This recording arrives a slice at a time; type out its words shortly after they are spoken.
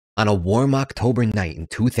On a warm October night in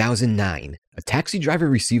 2009, a taxi driver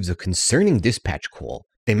receives a concerning dispatch call.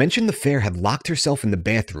 They mentioned the fare had locked herself in the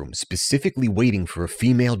bathroom, specifically waiting for a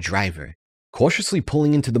female driver. Cautiously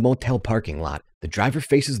pulling into the motel parking lot, the driver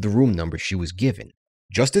faces the room number she was given.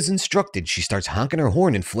 Just as instructed, she starts honking her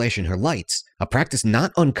horn and flashing her lights, a practice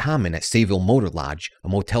not uncommon at Sayville Motor Lodge, a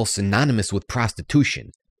motel synonymous with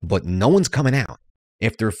prostitution. But no one's coming out.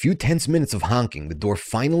 After a few tense minutes of honking, the door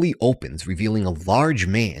finally opens, revealing a large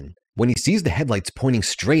man. When he sees the headlights pointing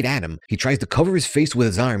straight at him, he tries to cover his face with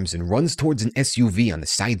his arms and runs towards an SUV on the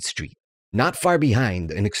side street. Not far behind,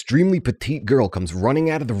 an extremely petite girl comes running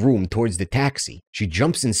out of the room towards the taxi. She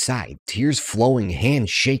jumps inside, tears flowing, hands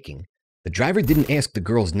shaking. The driver didn't ask the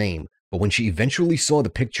girl's name, but when she eventually saw the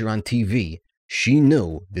picture on TV, she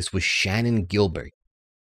knew this was Shannan Gilbert.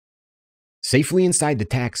 Safely inside the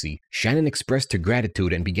taxi, Shannan expressed her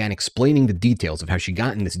gratitude and began explaining the details of how she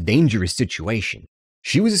got in this dangerous situation.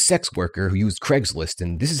 She was a sex worker who used Craigslist,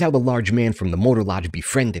 and this is how the large man from the motor lodge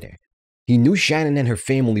befriended her. He knew Shannan and her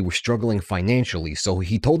family were struggling financially, so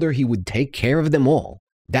he told her he would take care of them all.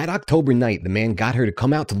 That October night, the man got her to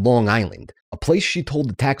come out to Long Island, a place she told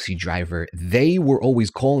the taxi driver they were always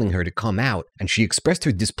calling her to come out, and she expressed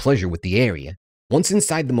her displeasure with the area. Once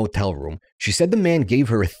inside the motel room, she said the man gave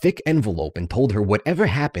her a thick envelope and told her whatever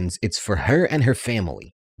happens, it's for her and her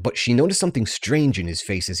family. But she noticed something strange in his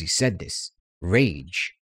face as he said this.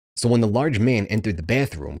 Rage. So when the large man entered the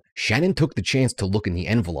bathroom, Shannan took the chance to look in the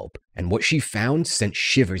envelope, and what she found sent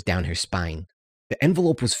shivers down her spine. The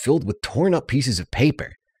envelope was filled with torn up pieces of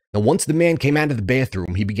paper. Now once the man came out of the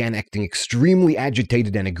bathroom, he began acting extremely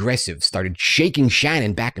agitated and aggressive, started shaking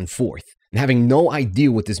Shannan back and forth. And having no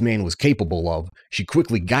idea what this man was capable of, she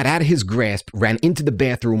quickly got out of his grasp, ran into the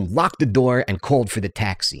bathroom, locked the door, and called for the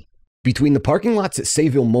taxi. Between the parking lots at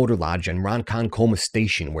Sayville Motor Lodge and Ronkonkoma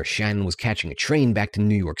Station, where Shannan was catching a train back to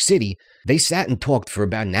New York City, they sat and talked for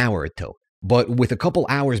about an hour or two. But with a couple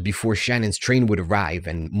hours before Shannan's train would arrive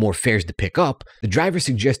and more fares to pick up, the driver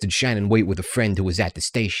suggested Shannan wait with a friend who was at the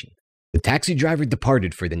station. The taxi driver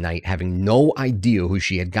departed for the night, having no idea who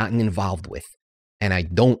she had gotten involved with. And I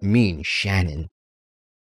don't mean Shannan.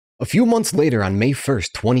 A few months later, on May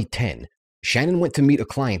 1st, 2010, Shannan went to meet a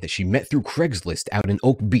client that she met through Craigslist out in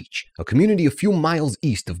Oak Beach, a community a few miles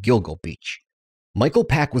east of Gilgo Beach. Michael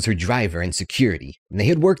Pak was her driver and security, and they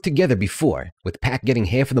had worked together before, with Pak getting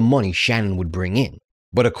half of the money Shannan would bring in.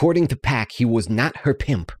 But according to Pak, he was not her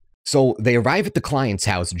pimp. So they arrive at the client's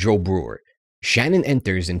house, Joe Brewer. Shannan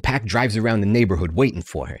enters and Pak drives around the neighborhood waiting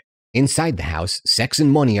for her. Inside the house, sex and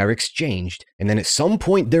money are exchanged, and then at some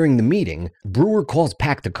point during the meeting, Brewer calls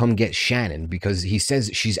Pak to come get Shannan because he says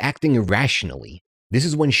she's acting irrationally. This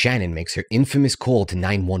is when Shannan makes her infamous call to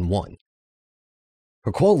 911.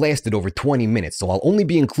 Her call lasted over 20 minutes, so I'll only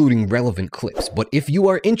be including relevant clips, but if you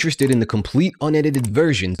are interested in the complete unedited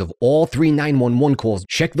versions of all 3 911 calls,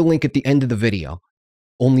 check the link at the end of the video.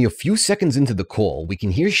 Only a few seconds into the call, we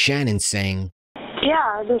can hear Shannan saying,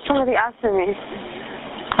 "Yeah, there's somebody after me."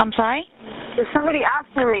 I'm sorry? There's somebody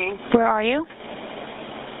after me. Where are you?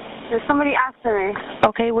 There's somebody after me.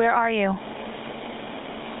 Okay, where are you?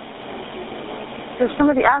 There's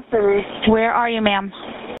somebody after me. Where are you, ma'am?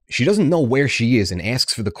 She doesn't know where she is and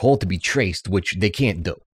asks for the call to be traced, which they can't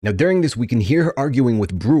do. Now during this, we can hear her arguing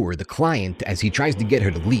with Brewer, the client, as he tries to get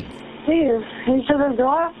her to leave. Please, can you shut the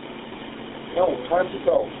door? No, time to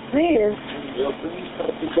go. Please.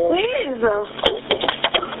 Please. Please.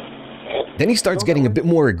 Then he starts getting a bit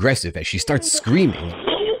more aggressive as she starts screaming.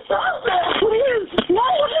 Please stop that, please. No, what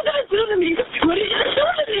are you going to do to me? What are you going to do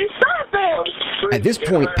to me? Stop it. At this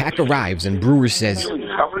point, Pak arrives and Brewer says,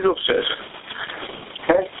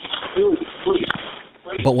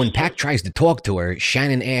 but when Pak tries to talk to her,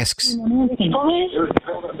 Shannan asks, Why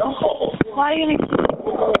are you going to...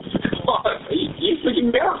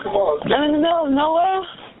 I'm in the middle of nowhere.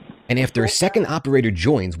 and after a second operator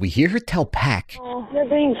joins, we hear her tell Pak, Oh, you're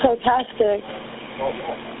being sarcastic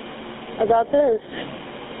about this.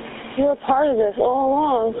 You were part of this all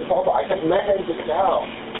along. I just met him just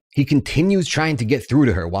now. He continues trying to get through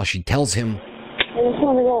to her while she tells him, I just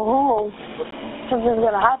want to go home. Something's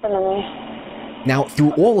going to happen to me. Now,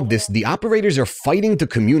 through all of this, the operators are fighting to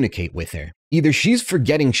communicate with her. Either she's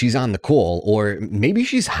forgetting she's on the call, or maybe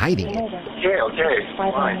she's hiding it. Okay.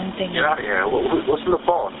 Fine. Get out of here. Listen to the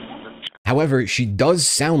phone. However, she does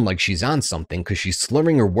sound like she's on something because she's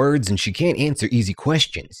slurring her words and she can't answer easy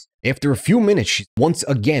questions. After a few minutes, she once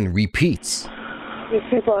again repeats, These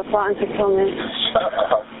people are plotting to kill me.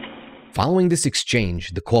 Following this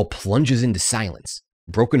exchange, the call plunges into silence,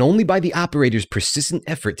 broken only by the operator's persistent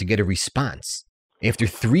effort to get a response. After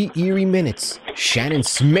 3 eerie minutes, Shannan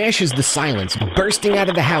smashes the silence, bursting out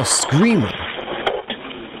of the house screaming.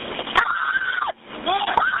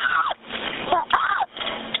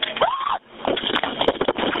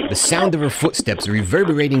 The sound of her footsteps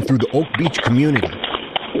reverberating through the Oak Beach community.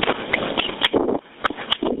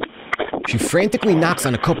 She frantically knocks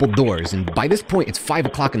on a couple doors, and by this point it's 5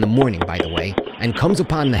 o'clock in the morning, by the way, and comes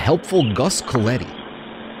upon the helpful Gus Coletti.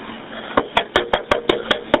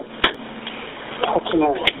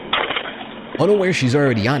 Unaware she's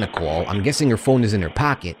already on a call, I'm guessing her phone is in her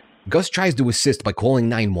pocket, Gus tries to assist by calling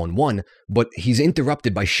 911, but he's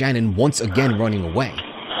interrupted by Shannan once again running away.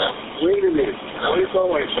 Wait a minute. Where are you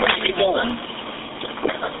going? Keep going.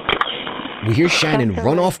 We hear Shannan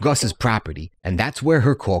run off Gus's property, and that's where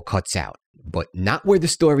her call cuts out, but not where the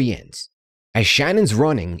story ends. As Shannan's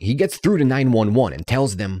running, he gets through to 911 and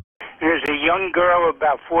tells them, "There's a young girl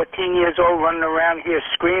about 14 years old running around here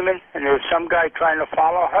screaming, and there's some guy trying to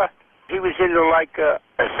follow her. He was into like a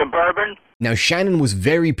Suburban." Now, Shannan was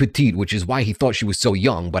very petite, which is why he thought she was so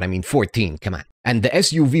young, but I mean 14, come on. And the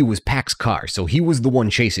SUV was Pak's car, so he was the one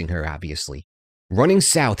chasing her, obviously. Running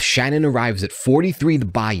south, Shannan arrives at 43 The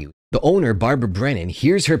Bayou. The owner, Barbara Brennan,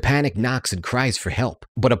 hears her panic knocks and cries for help.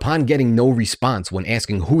 But upon getting no response when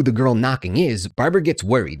asking who the girl knocking is, Barbara gets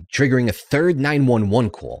worried, triggering a third 911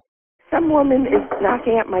 call. Some woman is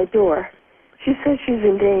knocking at my door. She says she's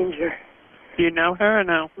in danger. Do you know her or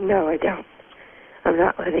no? No, I don't. I'm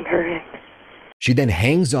not letting her in. She then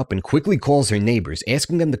hangs up and quickly calls her neighbors,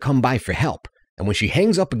 asking them to come by for help. And when she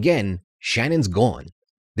hangs up again, Shannan's gone.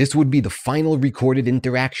 This would be the final recorded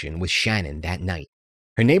interaction with Shannan that night.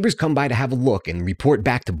 Her neighbors come by to have a look and report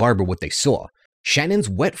back to Barbara what they saw. Shannan's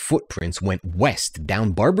wet footprints went west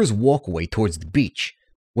down Barbara's walkway towards the beach.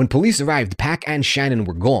 When police arrived, Pak and Shannan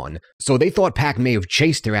were gone, so they thought Pak may have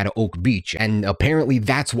chased her out of Oak Beach, and apparently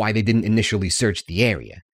that's why they didn't initially search the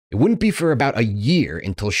area. It wouldn't be for about a year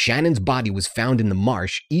until Shannan's body was found in the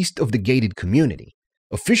marsh east of the gated community.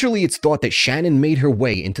 Officially, it's thought that Shannan made her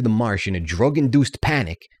way into the marsh in a drug-induced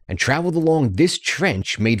panic and traveled along this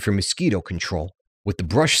trench made for mosquito control, with the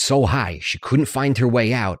brush so high she couldn't find her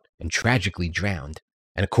way out and tragically drowned.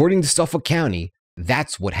 And according to Suffolk County,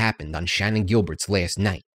 that's what happened on Shannan Gilbert's last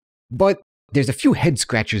night. But there's a few head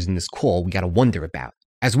scratchers in this call we gotta wonder about.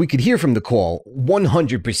 As we could hear from the call,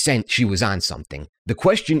 100% she was on something. The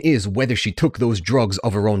question is whether she took those drugs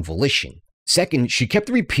of her own volition. Second, she kept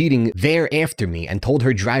repeating, "They're after me," and told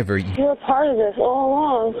her driver, You're a part of this all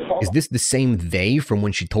along. is this the same they from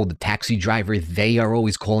when she told the taxi driver they are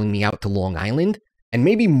always calling me out to Long Island? And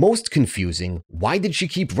maybe most confusing, why did she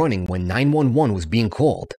keep running when 911 was being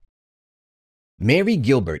called? Mari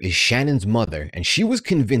Gilbert is Shannan's mother, and she was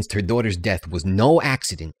convinced her daughter's death was no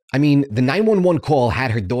accident. I mean, the 911 call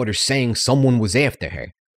had her daughter saying someone was after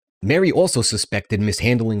her. Mari also suspected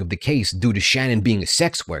mishandling of the case due to Shannan being a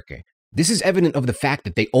sex worker. This is evident of the fact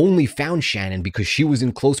that they only found Shannan because she was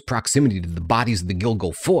in close proximity to the bodies of the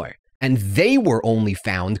Gilgo Four. And they were only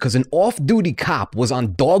found because an off-duty cop was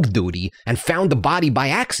on dog duty and found the body by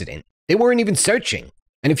accident. They weren't even searching.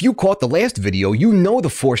 And if you caught the last video, you know the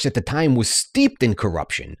force at the time was steeped in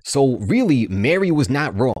corruption. So really, Mari was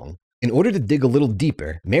not wrong. In order to dig a little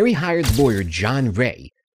deeper, Mari hired lawyer John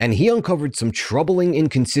Ray, and he uncovered some troubling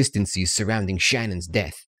inconsistencies surrounding Shannan's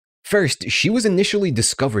death. First, she was initially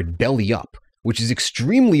discovered belly up, which is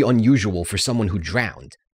extremely unusual for someone who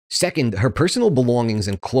drowned. Second, her personal belongings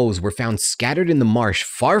and clothes were found scattered in the marsh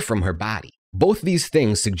far from her body. Both these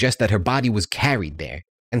things suggest that her body was carried there.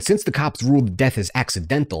 And since the cops ruled death as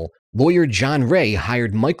accidental, lawyer John Ray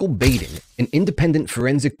hired Michael Pak, an independent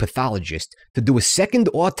forensic pathologist, to do a second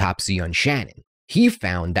autopsy on Shannan. He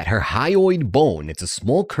found that her hyoid bone, it's a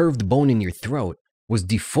small curved bone in your throat, was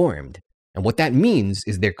deformed. And what that means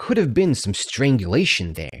is there could have been some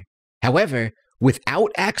strangulation there. However,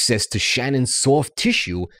 without access to Shannan's soft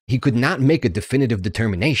tissue, he could not make a definitive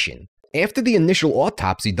determination. After the initial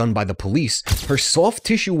autopsy done by the police, her soft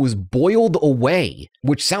tissue was boiled away,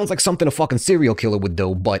 which sounds like something a fucking serial killer would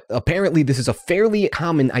do, but apparently this is a fairly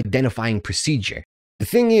common identifying procedure. The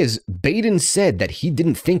thing is, Baden said that he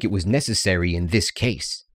didn't think it was necessary in this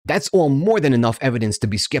case. That's all more than enough evidence to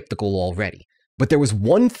be skeptical already. But there was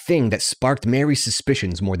one thing that sparked Mary's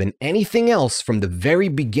suspicions more than anything else from the very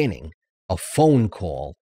beginning: a phone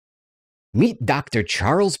call. Meet Dr.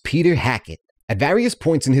 Charles Peter Hackett. At various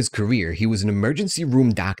points in his career, he was an emergency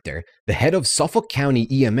room doctor, the head of Suffolk County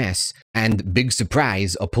EMS, and, big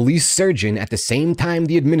surprise, a police surgeon at the same time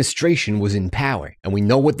the administration was in power, and we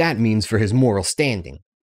know what that means for his moral standing.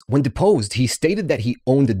 When deposed, he stated that he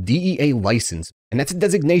owned a DEA license, and that's a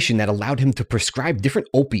designation that allowed him to prescribe different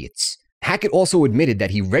opiates. Hackett also admitted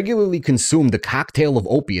that he regularly consumed a cocktail of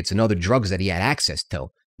opiates and other drugs that he had access to.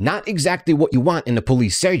 Not exactly what you want in a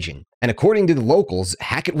police surgeon. And according to the locals,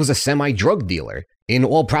 Hackett was a semi-drug dealer. In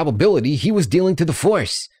all probability, he was dealing to the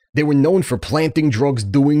force. They were known for planting drugs,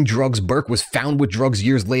 doing drugs. Burke was found with drugs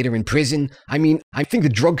years later in prison. I mean, I think the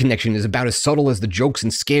drug connection is about as subtle as the jokes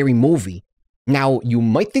in Scary Movie. Now, you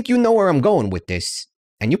might think you know where I'm going with this,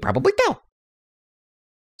 and you probably do.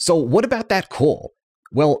 So what about that call?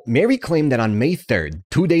 Well, Mari claimed that on May 3rd,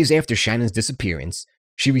 2 days after Shannan's disappearance,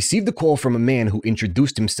 she received a call from a man who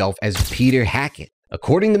introduced himself as Peter Hackett.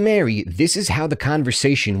 According to Mari, this is how the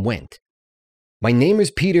conversation went. "My name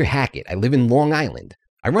is Peter Hackett. I live in Long Island.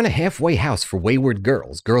 I run a halfway house for wayward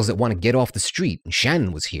girls that want to get off the street, and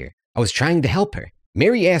Shannan was here. I was trying to help her."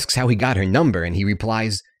 Mari asks how he got her number, and he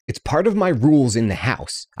replies, "It's part of my rules in the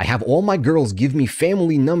house. I have all my girls give me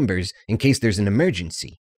family numbers in case there's an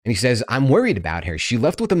emergency." And he says, "I'm worried about her. She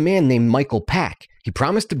left with a man named Michael Pak. He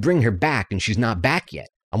promised to bring her back, and she's not back yet.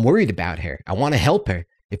 I'm worried about her. I want to help her.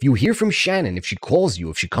 If you hear from Shannan, if she calls you,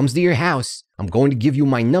 if she comes to your house, I'm going to give you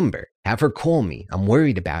my number. Have her call me. I'm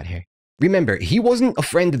worried about her." Remember, he wasn't a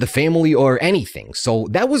friend of the family or anything, so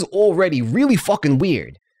that was already really fucking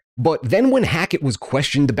weird. But then when Hackett was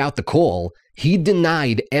questioned about the call, he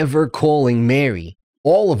denied ever calling Mari.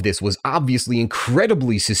 All of this was obviously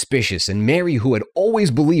incredibly suspicious, and Mari, who had always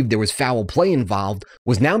believed there was foul play involved,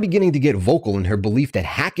 was now beginning to get vocal in her belief that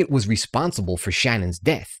Hackett was responsible for Shannan's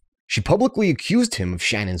death. She publicly accused him of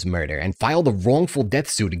Shannan's murder and filed a wrongful death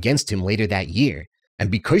suit against him later that year. And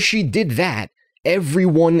because she did that,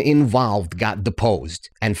 everyone involved got deposed.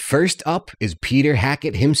 And first up is Peter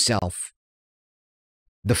Hackett himself.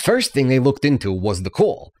 The first thing they looked into was the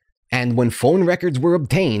call. And when phone records were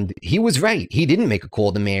obtained, he was right. He didn't make a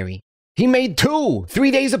call to Mari. He made 2,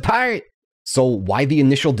 3 days apart. So why the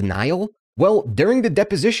initial denial? Well, during the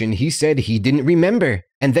deposition, he said he didn't remember,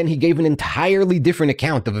 and then he gave an entirely different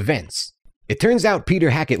account of events. It turns out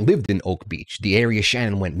Peter Hackett lived in Oak Beach, the area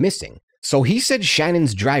Shannan went missing. So he said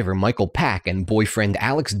Shannan's driver, Michael Pak, and boyfriend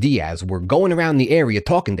Alex Diaz were going around the area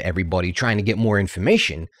talking to everybody trying to get more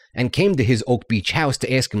information, and came to his Oak Beach house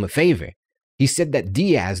to ask him a favor. He said that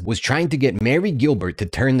Diaz was trying to get Mari Gilbert to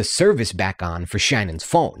turn the service back on for Shannan's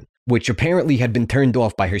phone, which apparently had been turned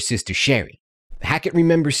off by her sister Sherry. Hackett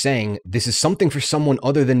remembers saying, "This is something for someone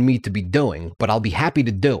other than me to be doing, but I'll be happy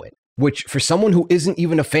to do it," which for someone who isn't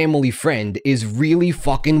even a family friend is really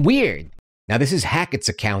fucking weird. Now this is Hackett's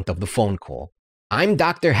account of the phone call. "I'm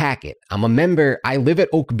Dr. Hackett. I'm a member. I live at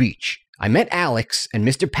Oak Beach. I met Alex and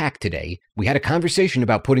Mr. Pak today. We had a conversation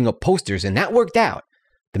about putting up posters and that worked out.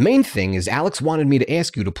 The main thing is Alex wanted me to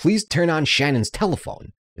ask you to please turn on Shannan's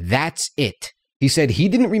telephone. That's it." He said he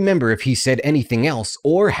didn't remember if he said anything else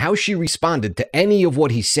or how she responded to any of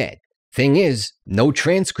what he said. Thing is, no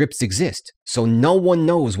transcripts exist, so no one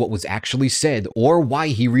knows what was actually said or why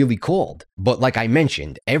he really called. But like I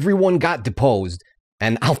mentioned, everyone got deposed,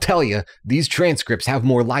 and I'll tell you, these transcripts have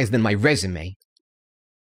more lies than my resume.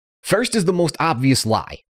 First is the most obvious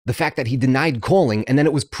lie, the fact that he denied calling and then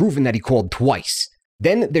it was proven that he called twice.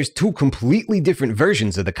 Then there's 2 completely different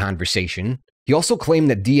versions of the conversation. He also claimed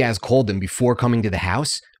that Diaz called him before coming to the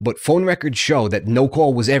house, but phone records show that no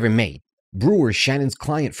call was ever made. Brewer, Shannan's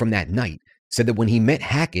client from that night, said that when he met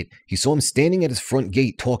Hackett, he saw him standing at his front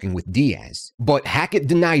gate talking with Diaz. But Hackett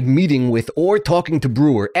denied meeting with or talking to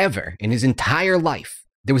Brewer ever in his entire life.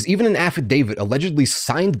 There was even an affidavit allegedly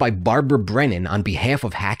signed by Barbara Brennan on behalf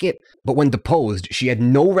of Hackett, but when deposed, she had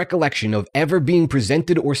no recollection of ever being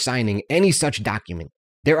presented or signing any such document.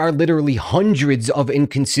 There are literally hundreds of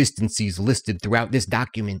inconsistencies listed throughout this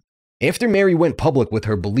document. After Mari went public with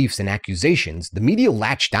her beliefs and accusations, the media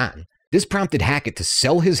latched on. This prompted Hackett to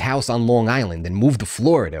sell his house on Long Island and move to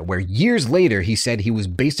Florida, where years later he said he was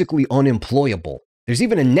basically unemployable. There's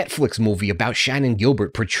even a Netflix movie about Shannan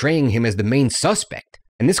Gilbert portraying him as the main suspect.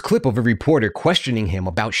 And this clip of a reporter questioning him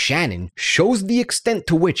about Shannan shows the extent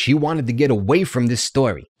to which he wanted to get away from this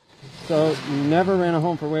story. So you never ran a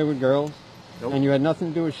home for wayward girls? Nope. And you had nothing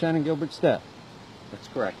to do with Shannan Gilbert's death? That's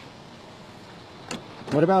correct.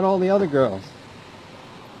 What about all the other girls?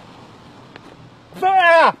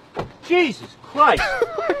 Ah! Jesus Christ!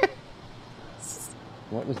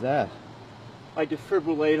 What was that? My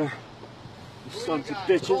defibrillator. You sons of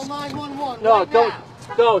bitches. Call 911 No, right don't. now.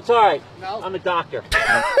 No, it's all right. No. I'm a doctor.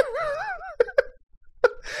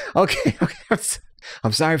 Okay,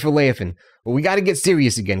 I'm sorry for laughing, but we got to get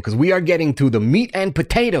serious again because we are getting to the meat and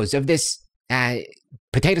potatoes of this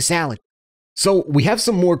potato salad. So we have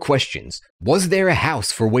some more questions. Was there a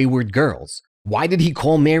house for wayward girls? Why did he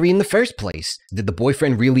call Mari in the first place? Did the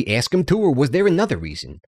boyfriend really ask him to, or was there another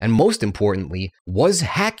reason? And most importantly, was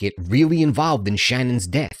Hackett really involved in Shannan's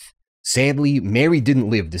death? Sadly, Mari didn't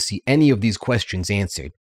live to see any of these questions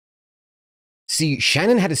answered. See,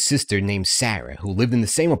 Shannan had a sister named Sarah who lived in the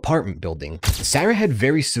same apartment building. Sarah had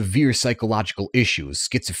very severe psychological issues,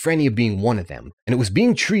 schizophrenia being one of them, and it was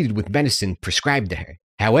being treated with medicine prescribed to her.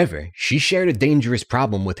 However, she shared a dangerous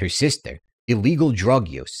problem with her sister, illegal drug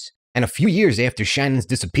use. And a few years after Shannan's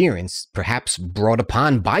disappearance, perhaps brought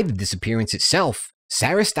upon by the disappearance itself,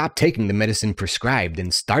 Sarah stopped taking the medicine prescribed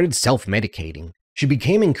and started self-medicating. She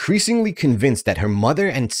became increasingly convinced that her mother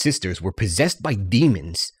and sisters were possessed by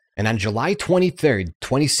demons. And on July 23,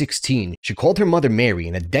 2016, she called her mother Mari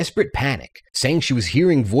in a desperate panic, saying she was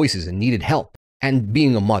hearing voices and needed help. And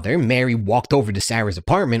being a mother, Mari walked over to Sarah's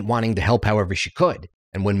apartment wanting to help however she could.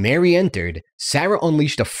 And when Mari entered, Sarah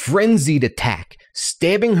unleashed a frenzied attack,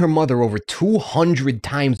 stabbing her mother over 200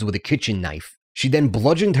 times with a kitchen knife. She then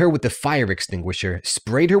bludgeoned her with the fire extinguisher,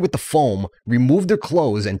 sprayed her with the foam, removed her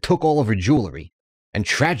clothes, and took all of her jewelry. And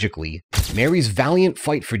tragically, Mari's valiant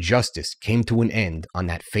fight for justice came to an end on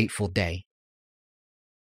that fateful day.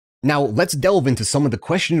 Now, let's delve into some of the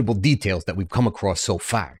questionable details that we've come across so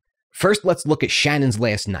far. First, let's look at Shannan's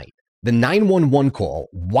last night. The 911 call,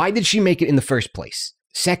 why did she make it in the first place?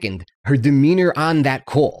 Second, her demeanor on that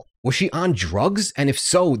call. Was she on drugs? And if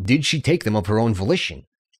so, did she take them of her own volition?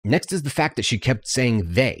 Next is the fact that she kept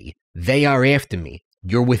saying they are after me.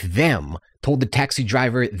 You're with them, told the taxi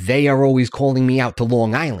driver they are always calling me out to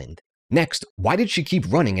Long Island. Next, why did she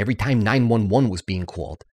keep running every time 911 was being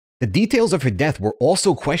called? The details of her death were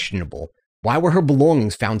also questionable. Why were her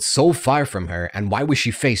belongings found so far from her, and why was she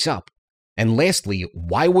face up? And lastly,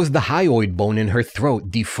 why was the hyoid bone in her throat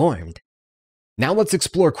deformed? Now let's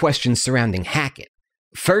explore questions surrounding Hackett.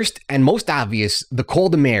 First, and most obvious, the call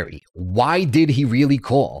to Mari. Why did he really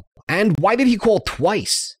call? And why did he call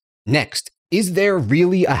twice? Next, is there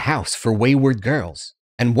really a house for wayward girls?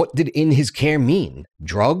 And what did in his care mean?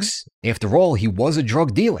 Drugs? After all, he was a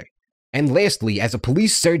drug dealer. And lastly, as a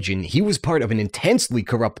police surgeon, he was part of an intensely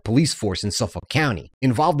corrupt police force in Suffolk County,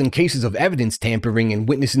 involved in cases of evidence tampering and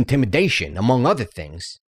witness intimidation, among other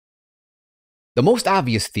things. The most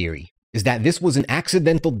obvious theory is that this was an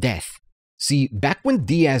accidental death. See, back when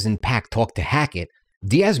Diaz and Pak talked to Hackett,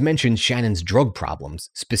 Diaz mentioned Shannan's drug problems,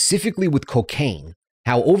 specifically with cocaine.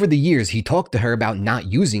 How over the years he talked to her about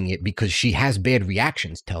not using it because she has bad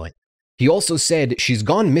reactions to it. He also said she's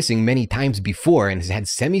gone missing many times before and has had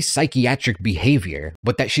semi-psychiatric behavior,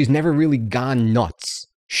 but that she's never really gone nuts.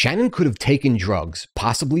 Shannan could have taken drugs,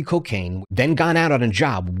 possibly cocaine, then gone out on a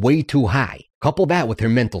job way too high. Couple that with her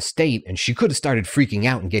mental state and she could have started freaking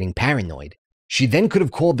out and getting paranoid. She then could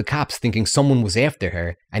have called the cops thinking someone was after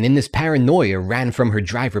her, and in this paranoia ran from her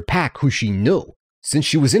driver Pak, who she knew. Since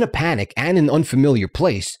she was in a panic and an unfamiliar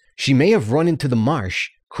place, she may have run into the marsh,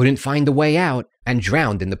 couldn't find a way out, and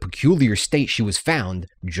drowned in the peculiar state she was found,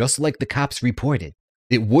 just like the cops reported.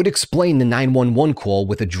 It would explain the 911 call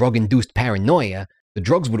with a drug-induced paranoia. The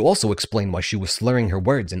drugs would also explain why she was slurring her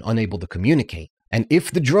words and unable to communicate. And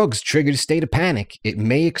if the drugs triggered a state of panic, it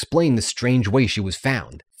may explain the strange way she was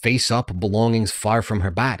found, face up, belongings far from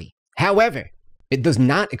her body. However, it does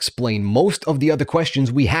not explain most of the other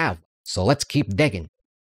questions we have. So let's keep digging.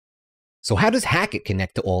 So how does Hackett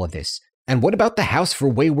connect to all of this? And what about the house for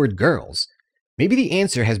wayward girls? Maybe the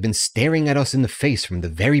answer has been staring at us in the face from the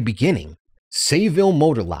very beginning. Sayville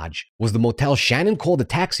Motor Lodge was the motel Shannan called a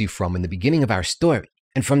taxi from in the beginning of our story.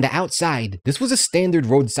 And from the outside, this was a standard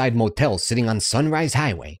roadside motel sitting on Sunrise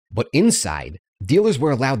Highway. But inside, dealers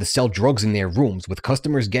were allowed to sell drugs in their rooms, with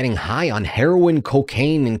customers getting high on heroin,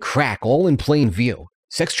 cocaine, and crack all in plain view.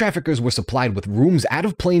 Sex traffickers were supplied with rooms out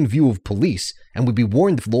of plain view of police and would be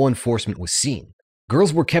warned if law enforcement was seen.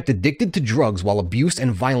 Girls were kept addicted to drugs while abuse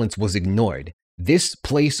and violence was ignored. This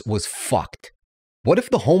place was fucked. What if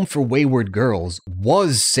the home for wayward girls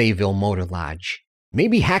was Sayville Motor Lodge?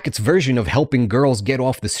 Maybe Hackett's version of helping girls get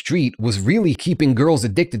off the street was really keeping girls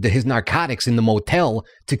addicted to his narcotics in the motel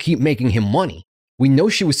to keep making him money. We know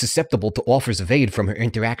she was susceptible to offers of aid from her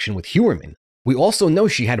interaction with Heuermann. We also know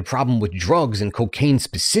she had a problem with drugs and cocaine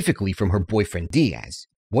specifically from her boyfriend Diaz.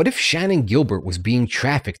 What if Shannan Gilbert was being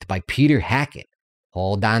trafficked by Peter Hackett?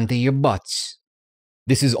 Hold on to your butts.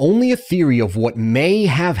 This is only a theory of what may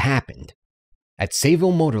have happened. At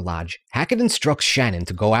Sayville Motor Lodge, Hackett instructs Shannan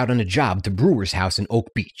to go out on a job to Brewer's house in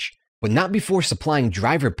Oak Beach, but not before supplying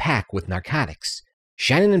driver Pak with narcotics.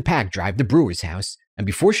 Shannan and Pak drive to Brewer's house, and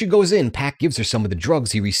before she goes in, Pak gives her some of the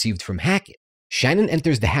drugs he received from Hackett. Shannan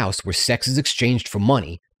enters the house where sex is exchanged for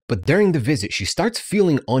money, but during the visit she starts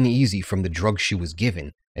feeling uneasy from the drugs she was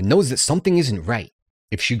given. and knows that something isn't right.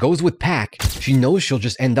 If she goes with Pak, she knows she'll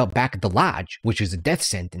just end up back at the lodge, which is a death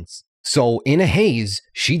sentence. So, in a haze,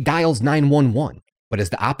 she dials 911, but as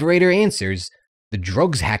the operator answers, the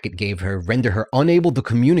drugs Hackett gave her render her unable to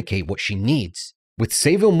communicate what she needs. With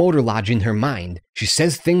Sayville Motor Lodge in her mind, she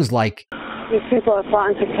says things like, These people are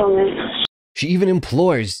plotting to kill me. She even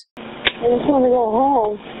implores, I just want to go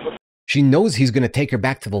home. She knows he's going to take her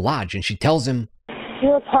back to the lodge, and she tells him, You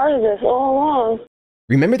were part of this all along.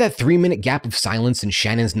 Remember that 3-minute gap of silence in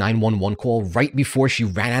Shannan's 911 call right before she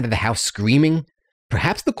ran out of the house screaming?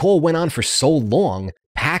 Perhaps the call went on for so long,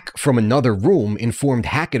 Pak from another room informed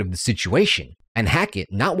Hackett of the situation, and Hackett,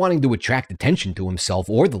 not wanting to attract attention to himself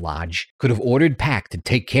or the lodge, could have ordered Pak to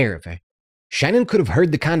take care of her. Shannan could have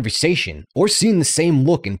heard the conversation or seen the same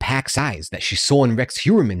look in Pak's eyes that she saw in Rex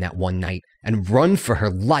Heuermann that one night and run for her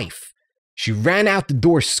life. She ran out the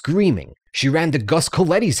door screaming. She ran to Gus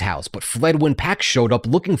Coletti's house but fled when Pak showed up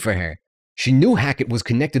looking for her. She knew Hackett was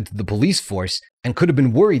connected to the police force and could have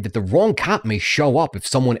been worried that the wrong cop may show up if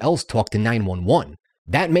someone else talked to 911.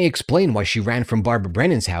 That may explain why she ran from Barbara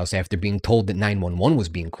Brennan's house after being told that 911 was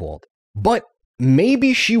being called. But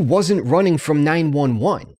maybe she wasn't running from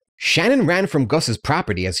 911. Shannan ran from Gus's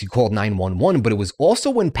property as he called 911, but it was also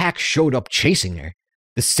when Pak showed up chasing her.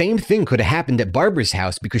 The same thing could have happened at Barbara's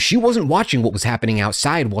house because she wasn't watching what was happening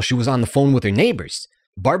outside while she was on the phone with her neighbors.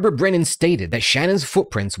 Barbara Brennan stated that Shannan's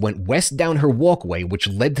footprints went west down her walkway, which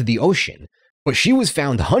led to the ocean, but she was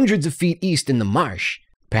found hundreds of feet east in the marsh.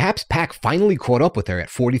 Perhaps Pak finally caught up with her at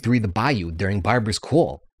 43 The Bayou during Barbara's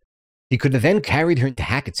call. He could have then carried her into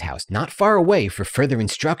Hackett's house, not far away, for further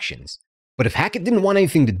instructions. But if Hackett didn't want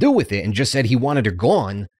anything to do with it and just said he wanted her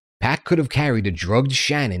gone, Pak could have carried a drugged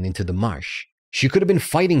Shannan into the marsh. She could have been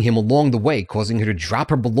fighting him along the way, causing her to drop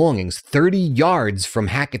her belongings 30 yards from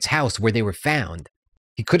Hackett's house where they were found.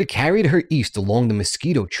 He could have carried her east along the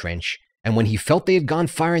mosquito trench, and when he felt they had gone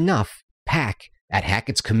far enough, Pak, at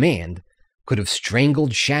Hackett's command, could have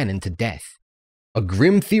strangled Shannan to death. A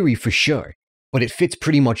grim theory for sure, but it fits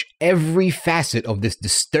pretty much every facet of this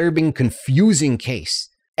disturbing, confusing case.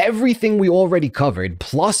 Everything we already covered,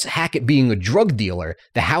 plus Hackett being a drug dealer,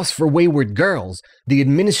 the house for wayward girls, the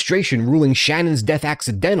administration ruling Shannan's death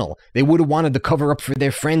accidental, they would have wanted to cover up for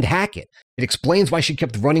their friend Hackett. It explains why she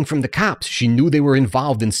kept running from the cops. She knew they were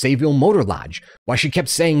involved in Sayville Motor Lodge. Why she kept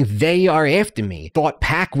saying, they are after me. Thought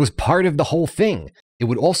Pak was part of the whole thing. It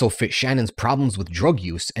would also fit Shannan's problems with drug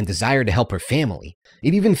use and desire to help her family.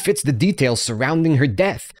 It even fits the details surrounding her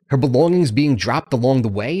death, her belongings being dropped along the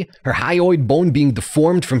way, her hyoid bone being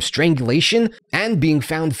deformed from strangulation, and being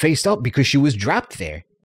found face up because she was dropped there.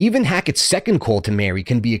 Even Hackett's second call to Mari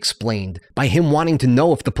can be explained by him wanting to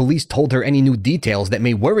know if the police told her any new details that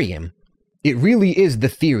may worry him. It really is the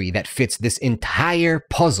theory that fits this entire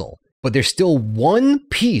puzzle, but there's still one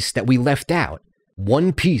piece that we left out.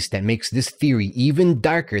 One piece that makes this theory even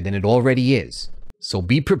darker than it already is. So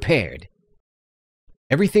be prepared.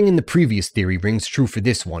 Everything in the previous theory rings true for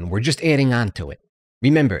this one, we're just adding on to it.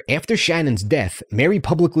 Remember, after Shannan's death, Mari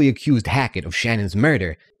publicly accused Hackett of Shannan's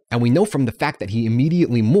murder, and we know from the fact that he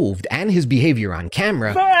immediately moved and his behavior on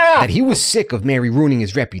camera that he was sick of Mari ruining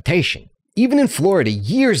his reputation. Even in Florida,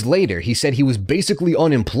 years later, he said he was basically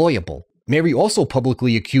unemployable. Mari also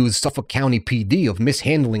publicly accused Suffolk County PD of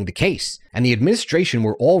mishandling the case, and the administration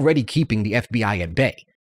were already keeping the FBI at bay.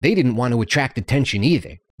 They didn't want to attract attention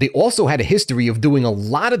either. They also had a history of doing a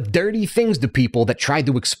lot of dirty things to people that tried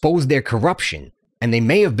to expose their corruption, and they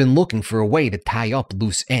may have been looking for a way to tie up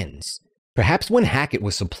loose ends. Perhaps when Hackett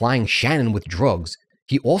was supplying Shannan with drugs,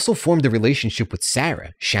 he also formed a relationship with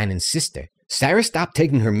Sarah, Shannan's sister. Sarah stopped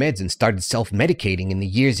taking her meds and started self-medicating in the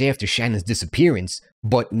years after Shannan's disappearance,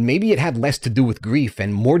 but maybe it had less to do with grief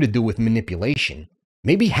and more to do with manipulation.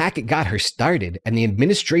 Maybe Hackett got her started and the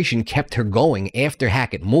administration kept her going after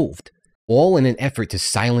Hackett moved, all in an effort to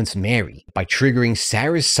silence Mari by triggering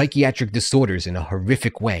Sarah's psychiatric disorders in a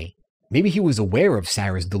horrific way. Maybe he was aware of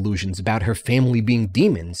Sarah's delusions about her family being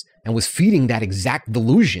demons and was feeding that exact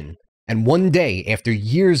delusion. And one day, after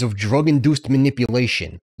years of drug-induced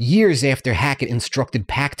manipulation, years after Hackett instructed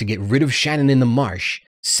Pak to get rid of Shannan in the marsh,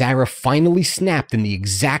 Sarah finally snapped in the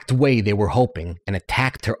exact way they were hoping and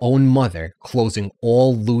attacked her own mother, closing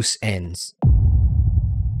all loose ends.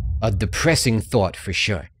 A depressing thought for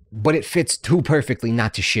sure, but it fits too perfectly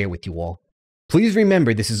not to share with you all. Please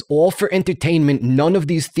remember, this is all for entertainment. None of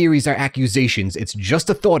these theories are accusations. It's just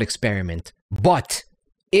a thought experiment. But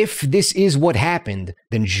if this is what happened,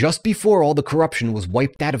 then just before all the corruption was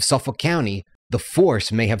wiped out of Suffolk County, the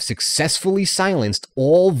force may have successfully silenced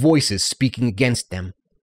all voices speaking against them.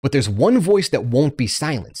 But there's one voice that won't be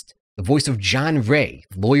silenced, the voice of John Ray,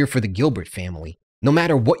 lawyer for the Gilbert family. No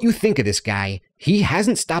matter what you think of this guy, he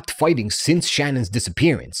hasn't stopped fighting since Shannan's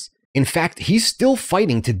disappearance. In fact, he's still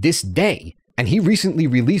fighting to this day, and he recently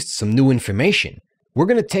released some new information. We're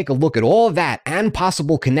going to take a look at all of that and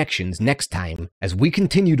possible connections next time as we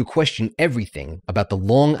continue to question everything about the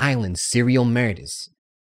Long Island serial murders.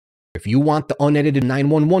 If you want the unedited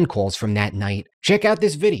 911 calls from that night, check out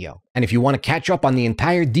this video. And if you want to catch up on the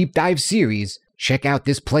entire deep dive series, check out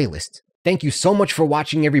this playlist. Thank you so much for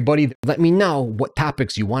watching, everybody. Let me know what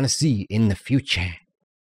topics you want to see in the future.